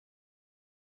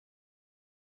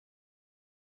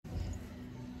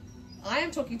I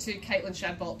am talking to Caitlyn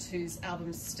Shadbolt, whose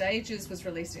album Stages was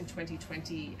released in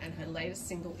 2020, and her latest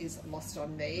single is Lost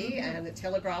on Me, and it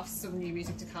telegraphs some new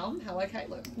music to come. Hello,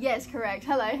 Caitlyn. Yes, correct.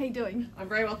 Hello, how you doing? I'm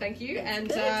very well, thank you.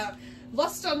 And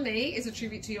Lost on Me is a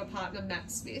tribute to your partner, Matt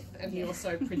Smith, and he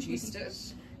also produced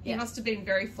it. You must have been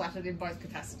very flattered in both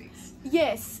capacities.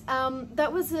 Yes,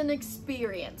 that was an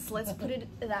experience, let's put it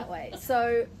that way.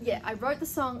 So, yeah, I wrote the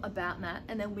song about Matt,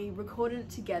 and then we recorded it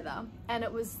together, and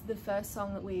it was the first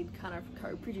song that we'd kind of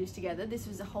co-produced together. This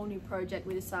was a whole new project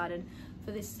we decided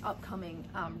for this upcoming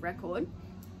record.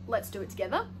 Let's do it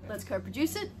together, let's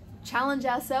co-produce it, challenge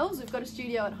ourselves. We've got a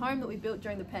studio at home that we built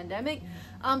during the pandemic.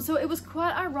 So it was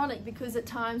quite ironic because at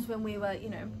times when we were,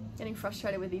 you know, getting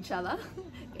frustrated with each other,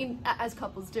 as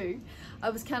couples do, I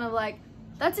was kind of like,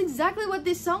 that's exactly what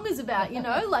this song is about, you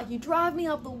know, like you drive me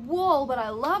up the wall, but I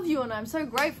love you and I'm so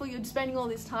grateful you're spending all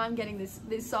this time getting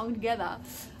this song together,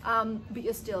 but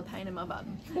you're still a pain in my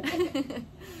bum.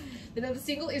 Now, the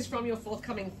single is from your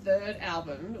forthcoming third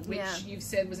album, which you've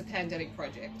said was a pandemic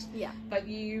project. Yeah. But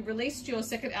you released your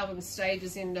second album,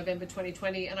 Stages, in November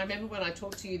 2020, and I remember when I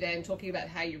talked to you then, talking about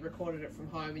how you recorded it from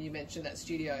home, and you mentioned that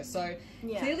studio. So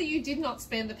clearly you did not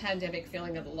spend the pandemic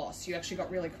feeling at a loss. You actually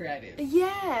got really creative.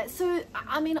 Yeah. So,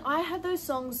 I mean, I had those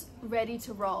songs ready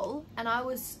to roll, and I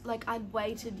was like, I'd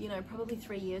waited, you know, probably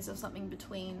 3 years or something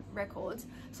between records.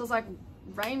 So I was like,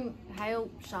 rain, hail,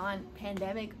 shine,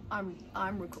 pandemic, I'm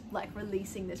like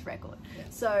releasing this record.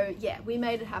 So yeah, we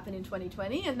made it happen in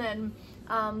 2020, and then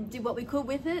did what we could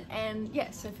with it, and yeah,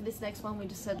 so for this next one we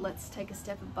just said let's take a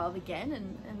step above again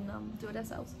and do it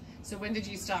ourselves. So when did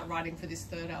you start writing for this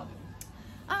third album?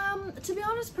 To be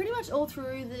honest, pretty much all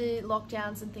through the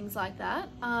lockdowns and things like that,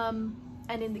 and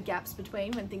in the gaps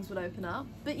between when things would open up.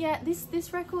 But yeah,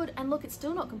 this record, and look, it's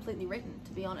still not completely written,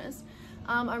 to be honest.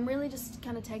 I'm really just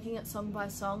kind of taking it song by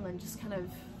song and just kind of,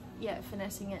 yeah,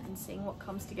 finessing it and seeing what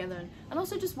comes together, and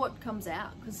also just what comes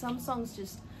out, because some songs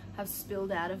just have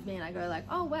spilled out of me and I go like,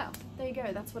 oh wow, there you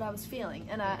go, that's what I was feeling,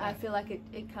 and I feel like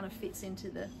it kind of fits into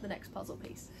the next puzzle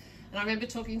piece. And I remember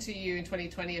talking to you in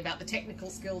 2020 about the technical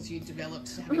skills you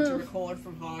developed, having to record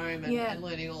from home and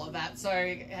learning all of that. So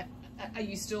are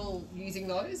you still using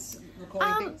those,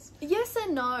 recording things? Yes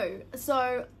and no.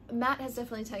 So Matt has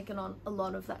definitely taken on a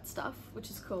lot of that stuff, which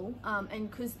is cool. And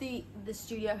because the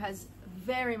studio has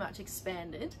very much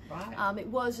expanded, it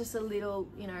was just a little,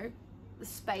 you know,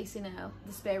 space in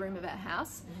the spare room of our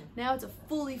house. Now it's a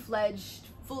fully fledged,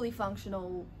 fully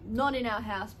functional, not in our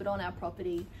house but on our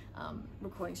property,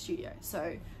 recording studio.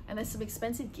 So, and there's some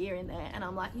expensive gear in there, and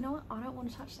I'm like, you know what, I don't want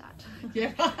to touch that.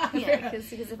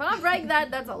 Because if I break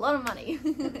that, that's a lot of money.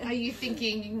 Are you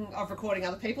thinking of recording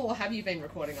other people, or have you been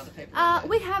recording other people?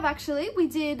 We have actually. We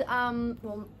did,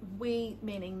 well, we,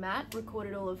 meaning Matt,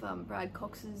 recorded all of Brad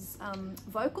Cox's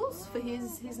vocals for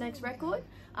his next record,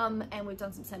 and we've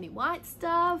done some Sandy White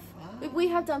stuff. We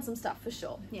have done some stuff for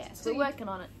sure. Yeah, so we're working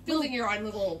on it. Building your own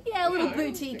little, little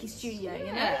boutique studio,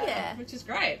 you know. Which is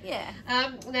great.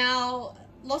 Now,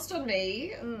 Lost on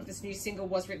Me, this new single,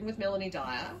 was written with Melanie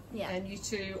Dyer, and you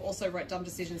two also wrote Dumb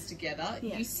Decisions together.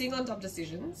 You sing on Dumb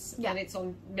Decisions, and it's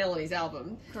on Melanie's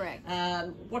album. Correct.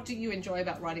 What do you enjoy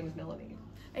about writing with Melanie?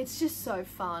 It's just so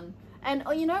fun. And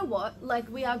you know what, like,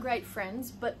 we are great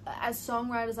friends, but as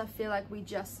songwriters I feel like we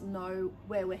just know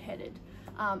where we're headed.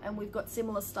 And we've got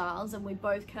similar styles, and we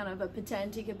both kind of are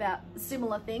pedantic about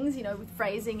similar things, you know, with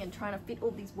phrasing and trying to fit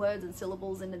all these words and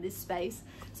syllables into this space.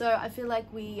 So I feel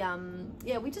like we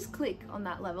we just click on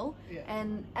that level.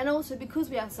 And also because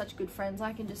we are such good friends,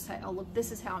 I can just say, oh look,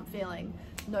 this is how I'm feeling,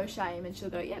 no shame, and she'll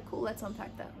go, yeah, cool, let's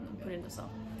unpack that and put it into a song.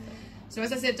 So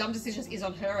as I said, Dumb Decisions is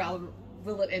on her album.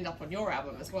 Will it end up on your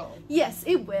album as well? Yes,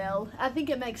 it will. I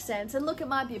think it makes sense. And look, it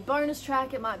might be a bonus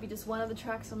track, it might be just one of the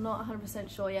tracks, I'm not 100%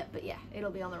 sure yet, but yeah, it'll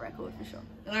be on the record for sure.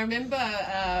 And I remember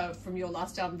from your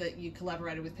last album that you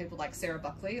collaborated with people like Sarah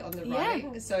Buckley on the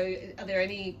writing. So are there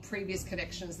any previous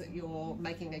connections that you're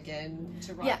making again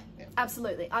to write? Yeah,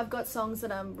 absolutely. I've got songs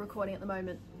that I'm recording at the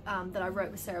moment that I wrote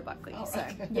with Sarah Buckley. Oh, so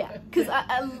okay. Yeah, because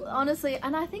I honestly,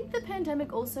 and I think the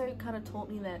pandemic also kind of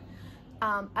taught me that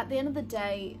at the end of the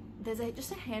day, there's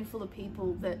just a handful of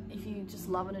people that if you just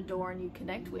love and adore and you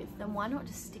connect with, then why not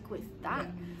just stick with that?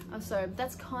 So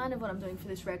that's kind of what I'm doing for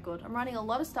this record. I'm writing a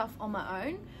lot of stuff on my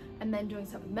own, and then doing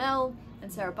stuff with Mel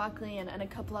and Sarah Buckley and a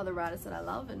couple other writers that I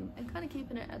love, and kind of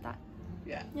keeping it at that.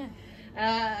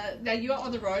 Now you are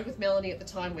on the road with Melanie at the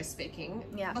time we're speaking.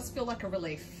 It must feel like a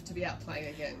relief to be out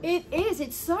playing again. It is.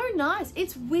 It's so nice.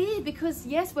 It's weird because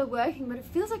yes, we're working, but it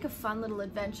feels like a fun little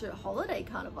adventure holiday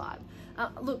kind of vibe.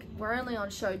 Look, we're only on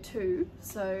show 2,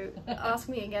 so ask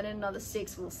me again in another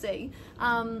 6, we'll see.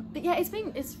 But yeah,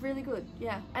 it's really good,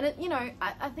 yeah. And it, you know,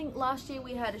 I think last year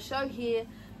we had a show here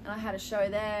and I had a show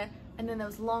there, and then there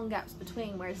was long gaps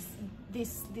between, whereas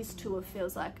this tour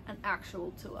feels like an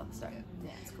actual tour. So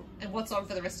yeah, it's cool. And what's on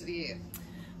for the rest of the year?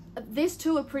 This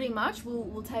tour pretty much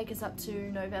will take us up to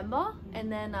November,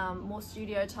 and then more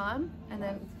studio time, and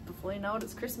then before you know it,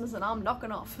 it's Christmas and I'm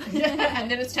knocking off. Yeah, and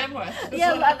then it's Tamworth.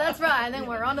 Yeah, that's right, and then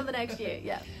we're on to the next year.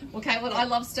 Yeah. Well, Caitlyn, I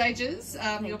love Stages,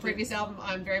 your previous album.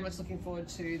 I'm very much looking forward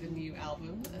to the new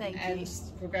album. Thank you. And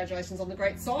congratulations on the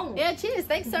great song. Yeah, cheers.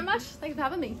 Thanks so much. Thanks for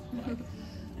having me.